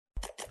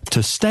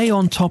To stay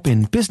on top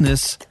in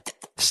business,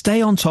 stay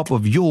on top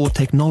of your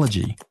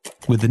technology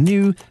with the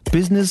new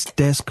Business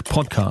Desk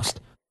podcast,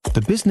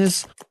 The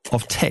Business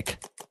of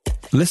Tech.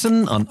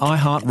 Listen on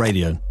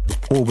iHeartRadio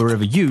or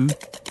wherever you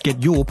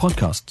get your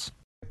podcasts.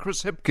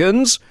 Chris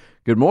Hipkins,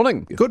 good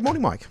morning. Good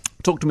morning, Mike.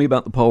 Talk to me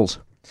about the polls.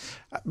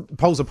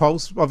 Polls are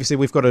polls. Obviously,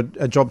 we've got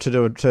a job to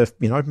do to,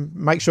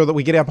 make sure that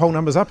we get our poll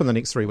numbers up in the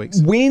next 3 weeks.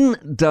 When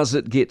does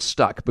it get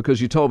stuck? Because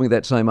you told me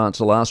that same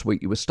answer last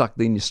week. You were stuck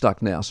then, you're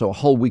stuck now. So a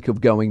whole week of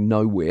going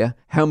nowhere.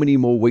 How many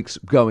more weeks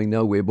going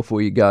nowhere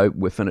before you go,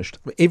 we're finished?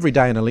 Every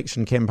day an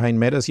election campaign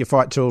matters. You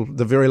fight till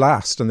the very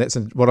last, and that's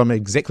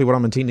exactly what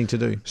I'm intending to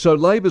do. So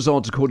Labour's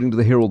odds, according to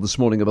the Herald this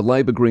morning, of a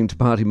Labour-Green to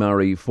Party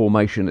Māori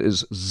formation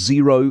is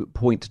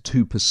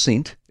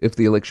 0.2% if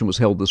the election was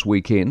held this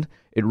weekend.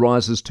 It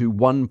rises to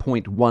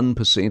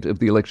 1.1% if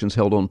the election's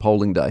held on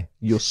polling day.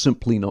 You're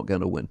simply not going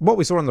to win. What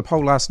we saw in the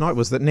poll last night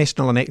was that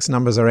National and ACT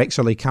numbers are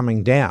actually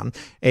coming down,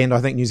 and I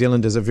think New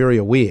Zealanders are very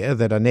aware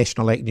that a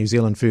National ACT New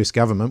Zealand First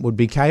government would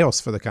be chaos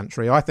for the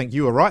country. I think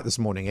you were right this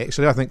morning,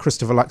 actually. I think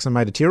Christopher Luxon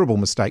made a terrible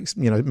mistake,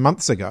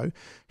 months ago.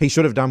 He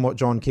should have done what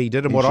John Key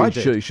did and I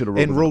did,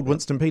 and ruled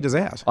Winston Peters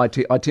out. I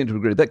tend to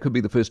agree. That could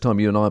be the first time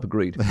you and I have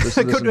agreed. It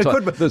could be.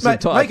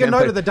 Make a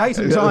note of the date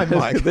and time,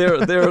 Mike. there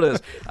it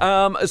is.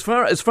 As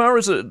far as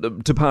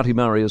to Party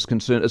Māori is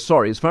concerned, as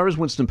far as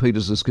Winston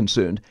Peters is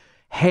concerned,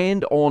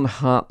 hand on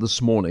heart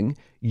this morning,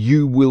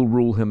 you will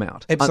rule him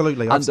out.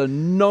 Absolutely. Under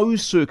no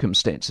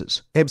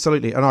circumstances.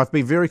 Absolutely. And I've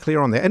been very clear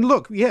on that. And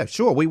look, yeah,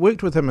 sure, we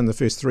worked with him in the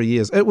first 3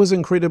 years. It was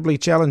incredibly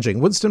challenging.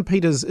 Winston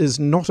Peters is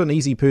not an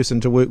easy person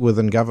to work with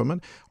in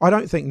government. I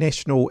don't think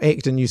National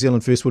ACT and New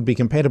Zealand First would be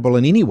compatible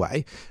in any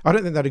way. I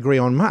don't think they'd agree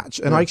on much.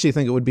 And I actually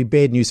think it would be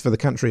bad news for the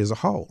country as a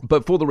whole.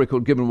 But for the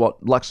record, given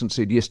what Luxon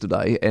said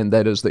yesterday, and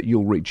that is that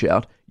you'll reach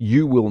out,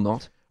 you will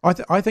not.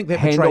 I think that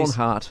hand betrays... on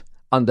heart,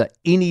 under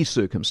any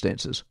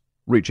circumstances,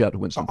 reach out to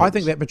Winston Peters. I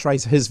think that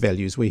betrays his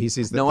values, where he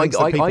says that things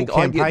that people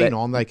campaign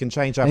on, they can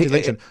change after the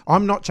election.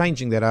 I'm not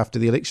changing that after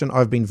the election.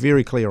 I've been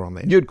very clear on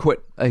that. You'd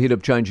quit ahead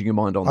of changing your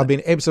mind on that. I've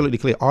been absolutely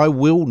clear. I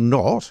will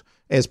not,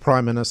 as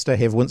Prime Minister,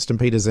 have Winston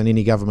Peters in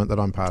any government that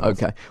I'm part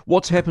of. Okay.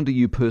 What's happened to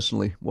you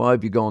personally? Why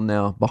have you gone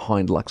now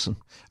behind Luxon?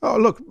 Oh,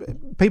 look,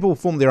 people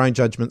form their own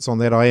judgments on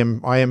that. I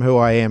am who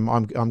I am.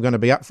 I'm going to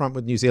be upfront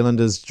with New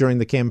Zealanders during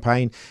the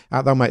campaign.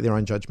 They'll make their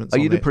own judgments on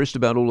that. Are you depressed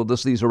about all of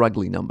this? These are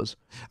ugly numbers.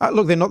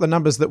 Look, they're not the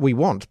numbers that we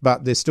want,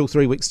 but there's still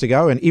 3 weeks to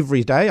go, and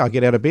every day I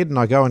get out of bed and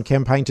I go and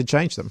campaign to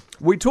change them.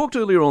 We talked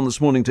earlier on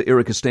this morning to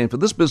Erica Stanford.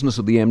 This business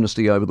of the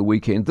amnesty over the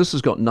weekend, this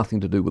has got nothing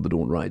to do with the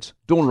Dawn Raids.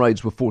 Dawn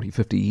Raids were 40,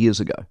 50 years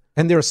ago.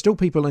 And there are still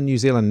people in New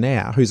Zealand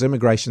now whose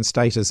immigration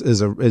status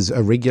is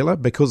irregular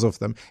because of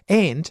them,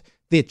 and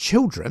their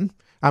children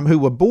who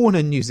were born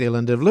in New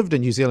Zealand, have lived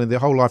in New Zealand their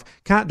whole life,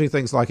 can't do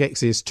things like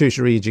access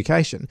tertiary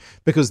education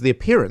because their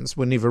parents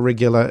were never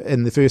regular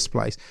in the first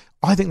place.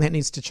 I think that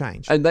needs to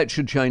change. And that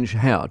should change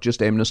how?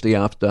 Just amnesty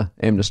after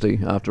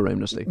amnesty after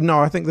amnesty? No,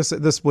 I think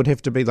this would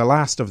have to be the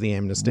last of the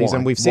amnesties. Why?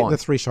 And we've set the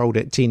threshold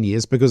at 10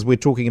 years because we're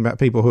talking about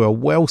people who are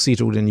well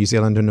settled in New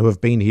Zealand and who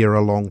have been here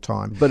a long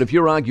time. But if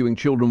you're arguing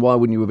children, why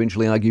wouldn't you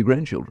eventually argue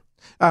grandchildren?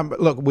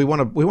 Look, we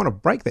want to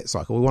break that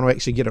cycle. We want to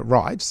actually get it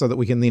right so that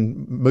we can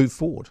then move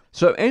forward.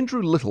 So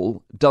Andrew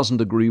Little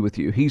doesn't agree with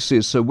you. He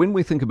says, so when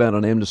we think about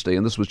an amnesty,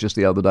 and this was just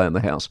the other day in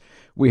the House,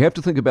 we have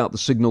to think about the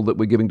signal that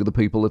we're giving to the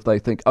people if they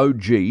think, oh,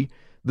 gee,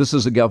 this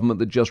is a government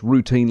that just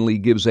routinely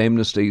gives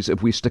amnesties.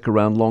 If we stick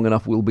around long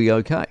enough, we'll be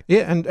okay.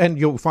 Yeah, and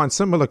you'll find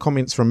similar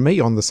comments from me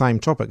on the same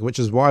topic, which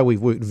is why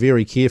we've worked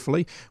very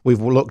carefully. We've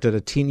looked at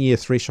a 10-year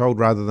threshold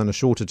rather than a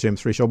shorter-term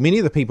threshold. Many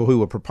of the people who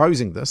were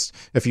proposing this,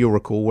 if you'll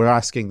recall, were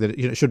asking that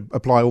it should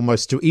apply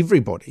almost to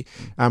everybody.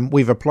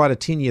 We've applied a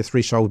 10-year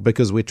threshold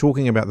because we're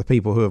talking about the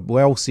people who are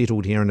well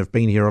settled here and have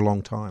been here a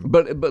long time.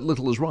 But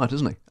Little is right,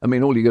 isn't he? I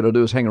mean, all you got to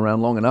do is hang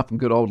around long enough and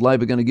good old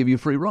Labour going to give you a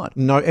free ride.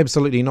 No,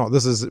 absolutely not.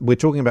 We're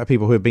talking about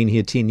people who have been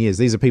here 10 years.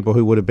 These are people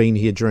who would have been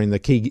here during the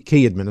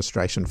Key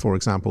administration, for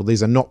example.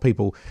 These are not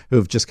people who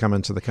have just come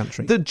into the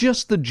country.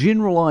 Just the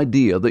general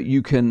idea that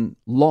you can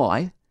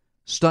lie,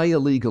 stay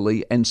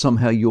illegally, and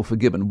somehow you're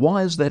forgiven.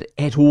 Why is that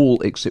at all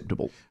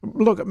acceptable?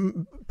 Look,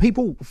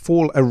 people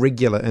fall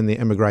irregular in their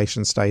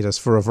immigration status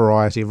for a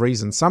variety of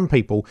reasons. Some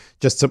people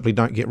just simply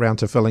don't get round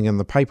to filling in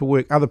the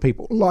paperwork. Other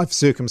people, life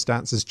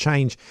circumstances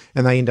change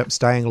and they end up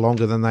staying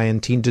longer than they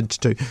intended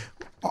to.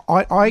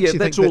 I actually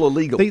that's think all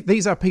illegal.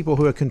 These are people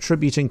who are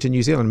contributing to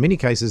New Zealand. In many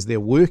cases,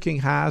 they're working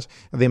hard,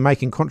 they're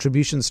making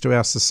contributions to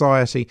our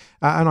society,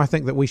 and I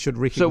think that we should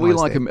recognise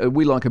that. So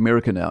we like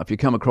America now. If you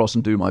come across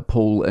and do my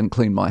pool and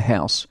clean my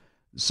house,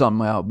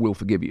 somehow we'll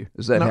forgive you.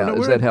 Is that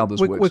how this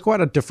works? We're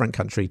quite a different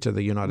country to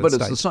the United States.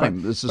 But it's the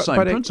same. It's the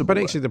same principle. But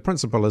actually, the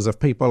principle is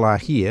if people are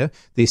here,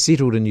 they're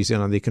settled in New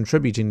Zealand, they're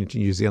contributing to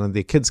New Zealand,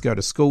 their kids go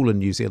to school in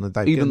New Zealand.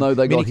 Even though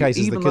they got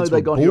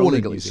here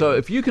illegally. So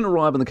if you can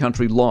arrive in the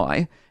country,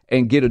 lie,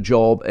 and get a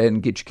job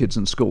and get your kids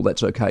in school,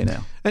 that's okay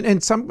now. And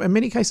in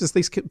many cases,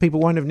 these people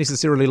won't have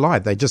necessarily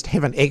lied. They just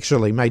haven't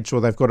actually made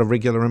sure they've got a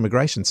regular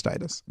immigration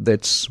status.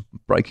 That's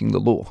breaking the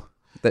law.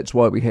 That's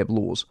why we have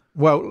laws.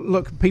 Well,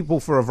 look, people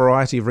for a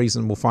variety of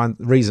reasons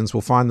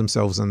will find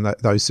themselves in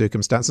those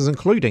circumstances,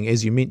 including,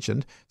 as you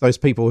mentioned, those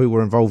people who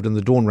were involved in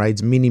the Dawn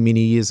raids many,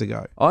 many years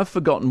ago. I've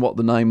forgotten what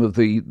the name of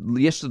the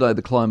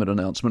climate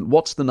announcement.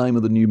 What's the name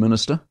of the new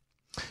minister?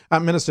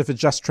 Minister for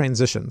Just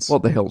Transitions.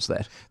 What the hell's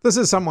that? This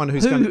is someone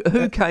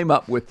who came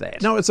up with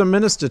that? No, it's a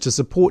minister to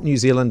support New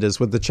Zealanders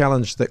with the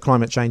challenge that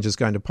climate change is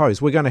going to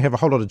pose. We're going to have a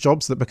whole lot of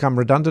jobs that become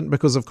redundant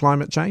because of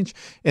climate change,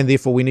 and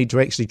therefore we need to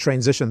actually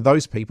transition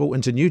those people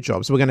into new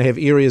jobs. We're going to have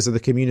areas of the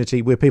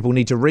community where people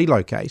need to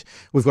relocate.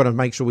 We've got to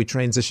make sure we're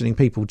transitioning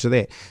people to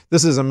that.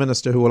 This is a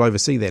minister who will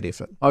oversee that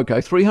effort. Okay,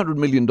 $300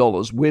 million.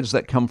 Where does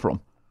that come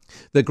from?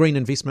 The Green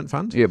Investment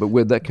Fund? Yeah, but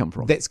where'd that come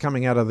from? That's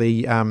coming out of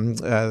the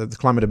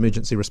Climate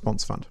Emergency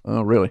Response Fund.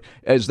 Oh, really?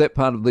 Is that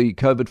part of the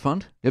COVID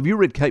fund? Have you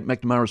read Kate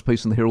McNamara's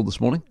piece in the Herald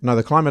this morning? No,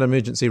 the Climate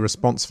Emergency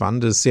Response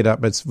Fund is set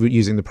up, it's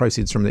using the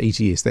proceeds from the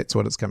ETS. That's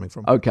what it's coming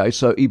from. Okay,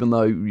 so even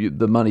though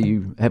the money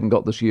you haven't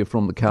got this year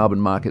from the carbon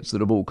markets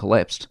that have all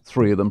collapsed,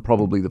 3 of them,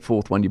 probably the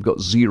 4th one, you've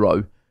got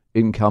zero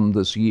income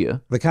this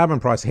year. The carbon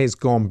price has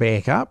gone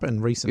back up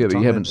in recent times. Yeah,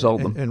 but you haven't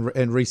sold them.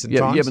 In recent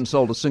times. You haven't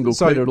sold a single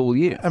credit all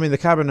year. I mean, the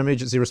Carbon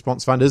Emergency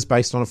Response Fund is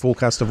based on a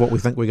forecast of what we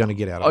think we're going to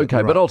get out of it.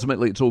 Okay, but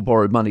ultimately it's all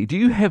borrowed money. Do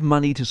you have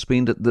money to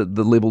spend at the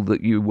level that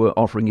you were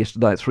offering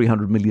yesterday at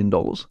 $300 million?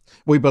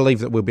 We believe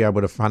that we'll be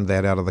able to fund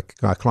that out of the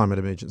Climate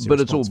Emergency But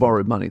Response it's all Fund.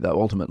 Borrowed money, though,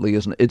 ultimately,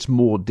 isn't it? It's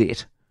more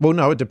debt. Well,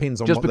 no, it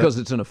depends on just because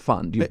it's in a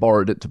fund, you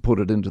borrowed it to put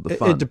it into the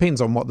fund. It depends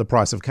on what the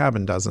price of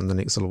carbon does in the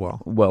next little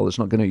while. Well, it's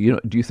not going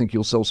to. Do you think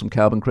you'll sell some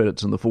carbon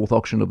credits in the 4th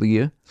auction of the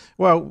year?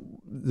 Well,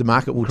 the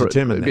market will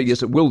determine that.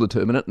 Yes, it will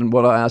determine it. And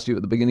what I asked you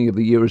at the beginning of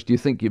the year is, do you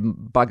think you've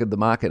buggered the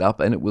market up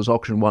and it was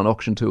auction 1,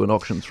 auction 2 and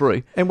auction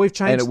 3? And we've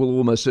changed. And it will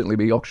almost certainly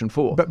be auction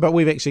 4. But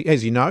we've actually,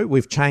 as you know,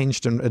 we've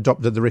changed and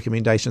adopted the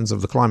recommendations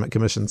of the Climate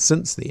Commission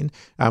since then,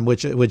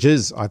 which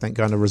is, I think,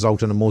 going to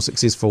result in a more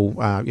successful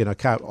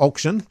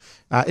auction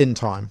in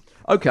time.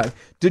 Okay.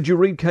 Did you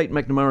read Kate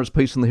McNamara's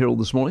piece in the Herald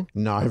this morning?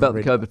 No, I haven't about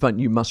read the COVID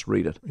fund? You must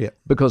read it. Yeah.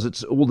 Because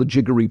it's all the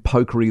jiggery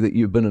pokery that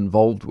you've been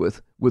involved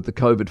with the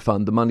COVID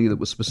fund, the money that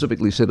was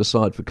specifically set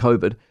aside for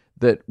COVID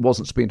that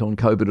wasn't spent on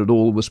COVID at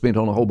all, was spent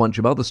on a whole bunch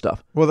of other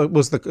stuff. Well, it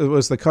was the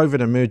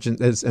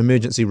COVID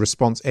Emergency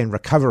Response and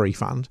Recovery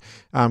Fund.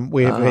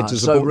 We have had to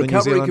support so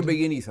recovery New Zealand. can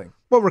be anything.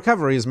 Well,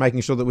 recovery is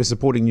making sure that we're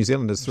supporting New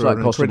Zealanders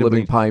through cost of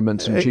living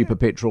payments and cheaper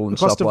petrol and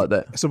stuff like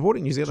that.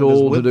 Supporting New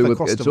Zealanders with the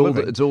cost of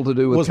living. It's all to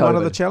do with was COVID. One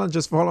of the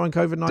challenges following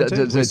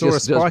COVID-19. We saw a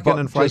spike in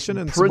inflation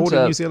and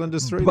supporting New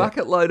Zealanders through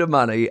bucket load of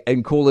money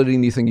and call it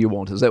anything you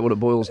want. Is that what it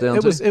boils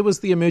down to? It was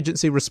the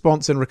Emergency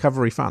Response and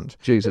Recovery Fund.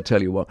 Geez, I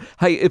tell you what.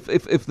 Hey,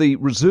 if the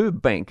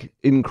Reserve Bank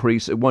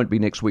increase, it won't be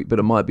next week, but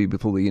it might be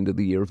before the end of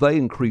the year. If they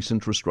increase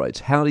interest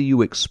rates, how do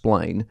you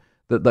explain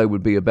that they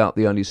would be about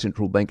the only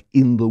central bank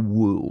in the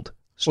world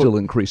still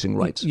increasing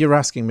rates? You're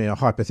asking me a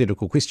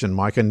hypothetical question,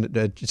 Mike,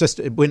 and just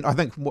when I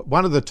think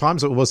one of the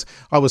times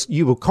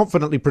you were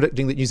confidently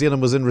predicting that New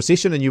Zealand was in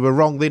recession, and you were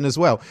wrong then as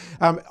well.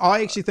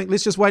 I actually think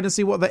let's just wait and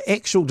see what the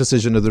actual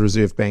decision of the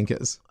Reserve Bank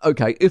is.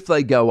 Okay, if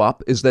they go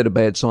up, is that a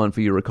bad sign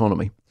for your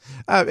economy?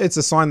 It's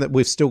a sign that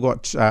we've still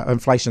got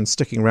inflation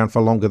sticking around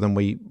for longer than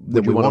we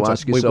want. To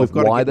ask yourself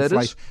why that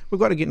is? We've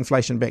got to get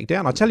inflation back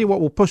down. I tell you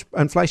what will push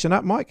inflation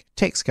up, Mike: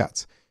 tax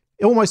cuts.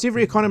 Almost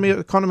every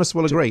economist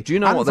will agree. Do you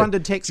know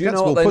unfunded tax cuts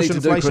will push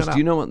inflation up? Do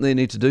you know what they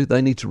need to do?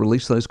 They need to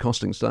release those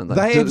costings, don't they?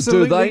 They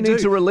absolutely do. They need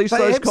to release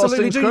those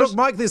costings, Chris? Look,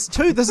 Mike, this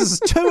is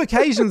two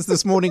occasions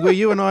this morning where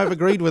you and I have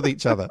agreed with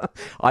each other.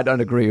 I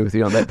don't agree with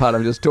you on that part.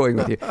 I'm just toying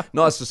with you.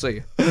 Nice to see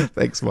you.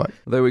 Thanks, Mike.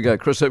 There we go.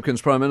 Chris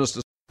Hipkins, Prime Minister.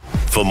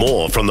 For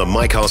more from the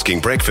Mike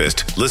Hosking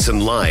Breakfast,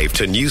 listen live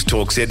to News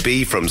Talk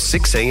ZB from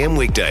 6 a.m.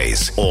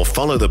 weekdays or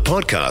follow the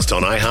podcast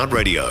on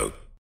iHeartRadio.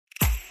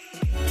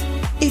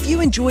 If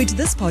you enjoyed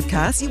this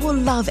podcast, you will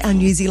love our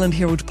New Zealand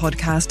Herald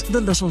podcast, The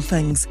Little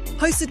Things,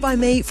 hosted by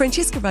me,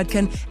 Francesca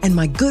Rudkin, and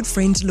my good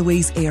friend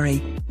Louise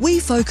Airy. We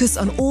focus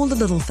on all the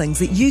little things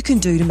that you can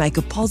do to make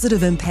a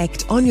positive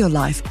impact on your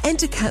life and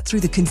to cut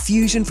through the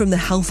confusion from the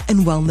health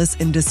and wellness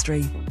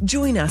industry.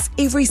 Join us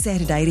every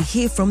Saturday to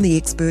hear from the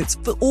experts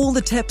for all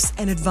the tips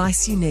and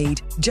advice you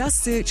need.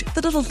 Just search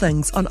The Little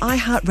Things on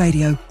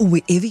iHeartRadio or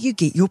wherever you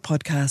get your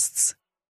podcasts.